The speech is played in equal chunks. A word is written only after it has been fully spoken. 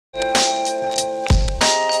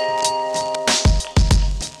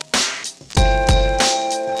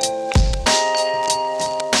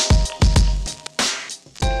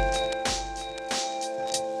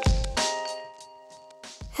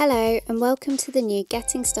Welcome to the new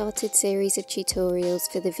Getting Started series of tutorials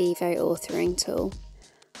for the Vivo authoring tool.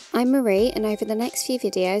 I'm Marie, and over the next few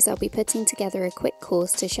videos I'll be putting together a quick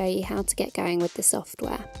course to show you how to get going with the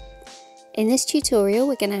software. In this tutorial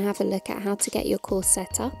we're going to have a look at how to get your course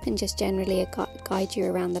set up and just generally guide you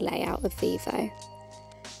around the layout of Vivo.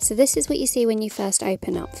 So this is what you see when you first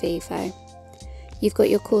open up Vivo. You've got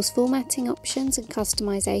your course formatting options and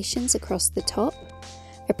customizations across the top,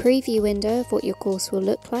 a preview window of what your course will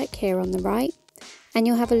look like here on the right, and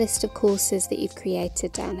you'll have a list of courses that you've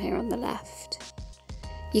created down here on the left.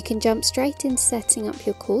 You can jump straight into setting up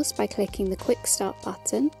your course by clicking the Quick Start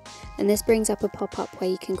button, and this brings up a pop-up where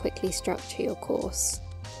you can quickly structure your course.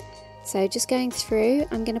 So just going through,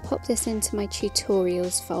 I'm going to pop this into my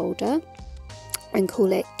tutorials folder and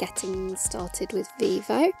call it Getting Started with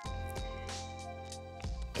Vivo.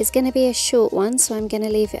 It's going to be a short one, so I'm going to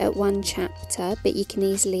leave it at 1 chapter, but you can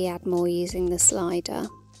easily add more using the slider.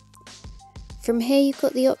 From here you've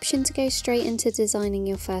got the option to go straight into designing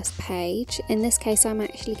your first page. In this case I'm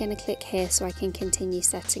actually going to click here so I can continue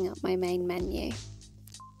setting up my main menu.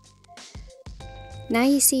 Now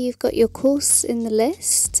you see you've got your course in the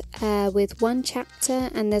list with 1 chapter,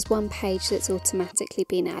 and there's 1 page that's automatically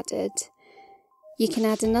been added. You can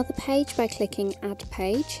add another page by clicking Add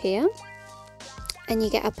Page here, and you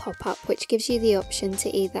get a pop-up which gives you the option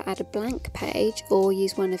to either add a blank page or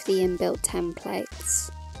use one of the inbuilt templates.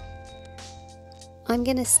 I'm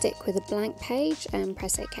going to stick with a blank page and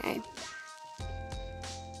press OK.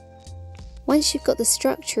 Once you've got the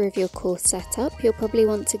structure of your course set up, you'll probably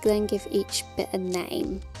want to then give each bit a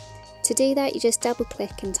name. To do that you just double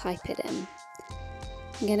click and type it in.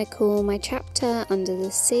 I'm going to call my chapter Under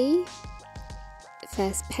the Sea,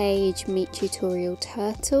 first page Meet Tutorial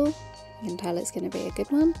Turtle. You can tell it's going to be a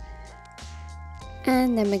good one.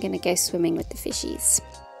 And then we're going to go swimming with the fishies.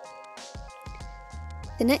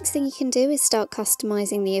 The next thing you can do is start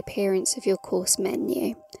customizing the appearance of your course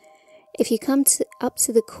menu. If you come up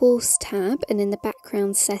to the course tab, and in the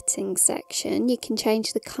background settings section you can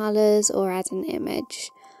change the colours or add an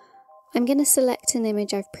image. I'm going to select an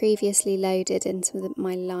image I've previously loaded into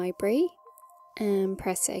my library and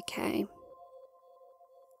press OK.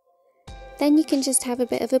 Then you can just have a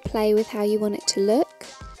bit of a play with how you want it to look.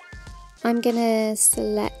 I'm going to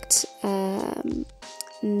select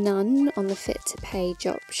none on the fit to page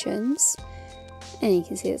options, and you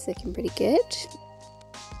can see it's looking pretty good.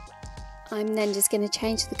 I'm then just going to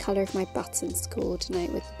change the colour of my buttons to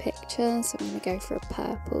coordinate with the picture, so I'm going to go for a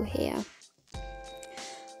purple here.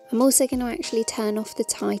 I'm also going to actually turn off the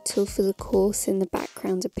title for the course in the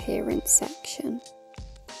background appearance section.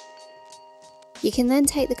 You can then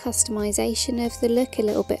take the customization of the look a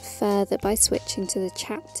little bit further by switching to the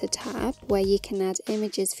chapter tab, where you can add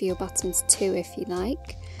images for your buttons too if you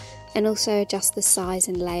like, and also adjust the size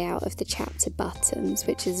and layout of the chapter buttons,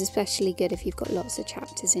 which is especially good if you've got lots of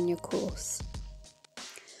chapters in your course.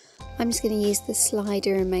 I'm just going to use the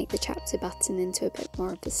slider and make the chapter button into a bit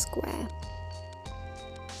more of a square.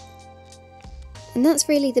 And that's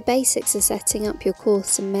really the basics of setting up your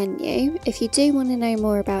course and menu. If you do want to know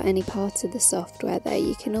more about any part of the software though,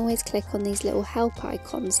 you can always click on these little help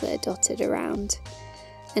icons that are dotted around.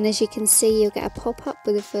 And as you can see, you'll get a pop-up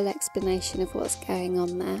with a full explanation of what's going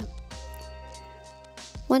on there.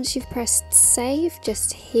 Once you've pressed save,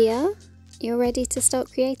 just here, you're ready to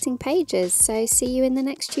start creating pages. So see you in the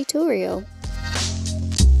next tutorial.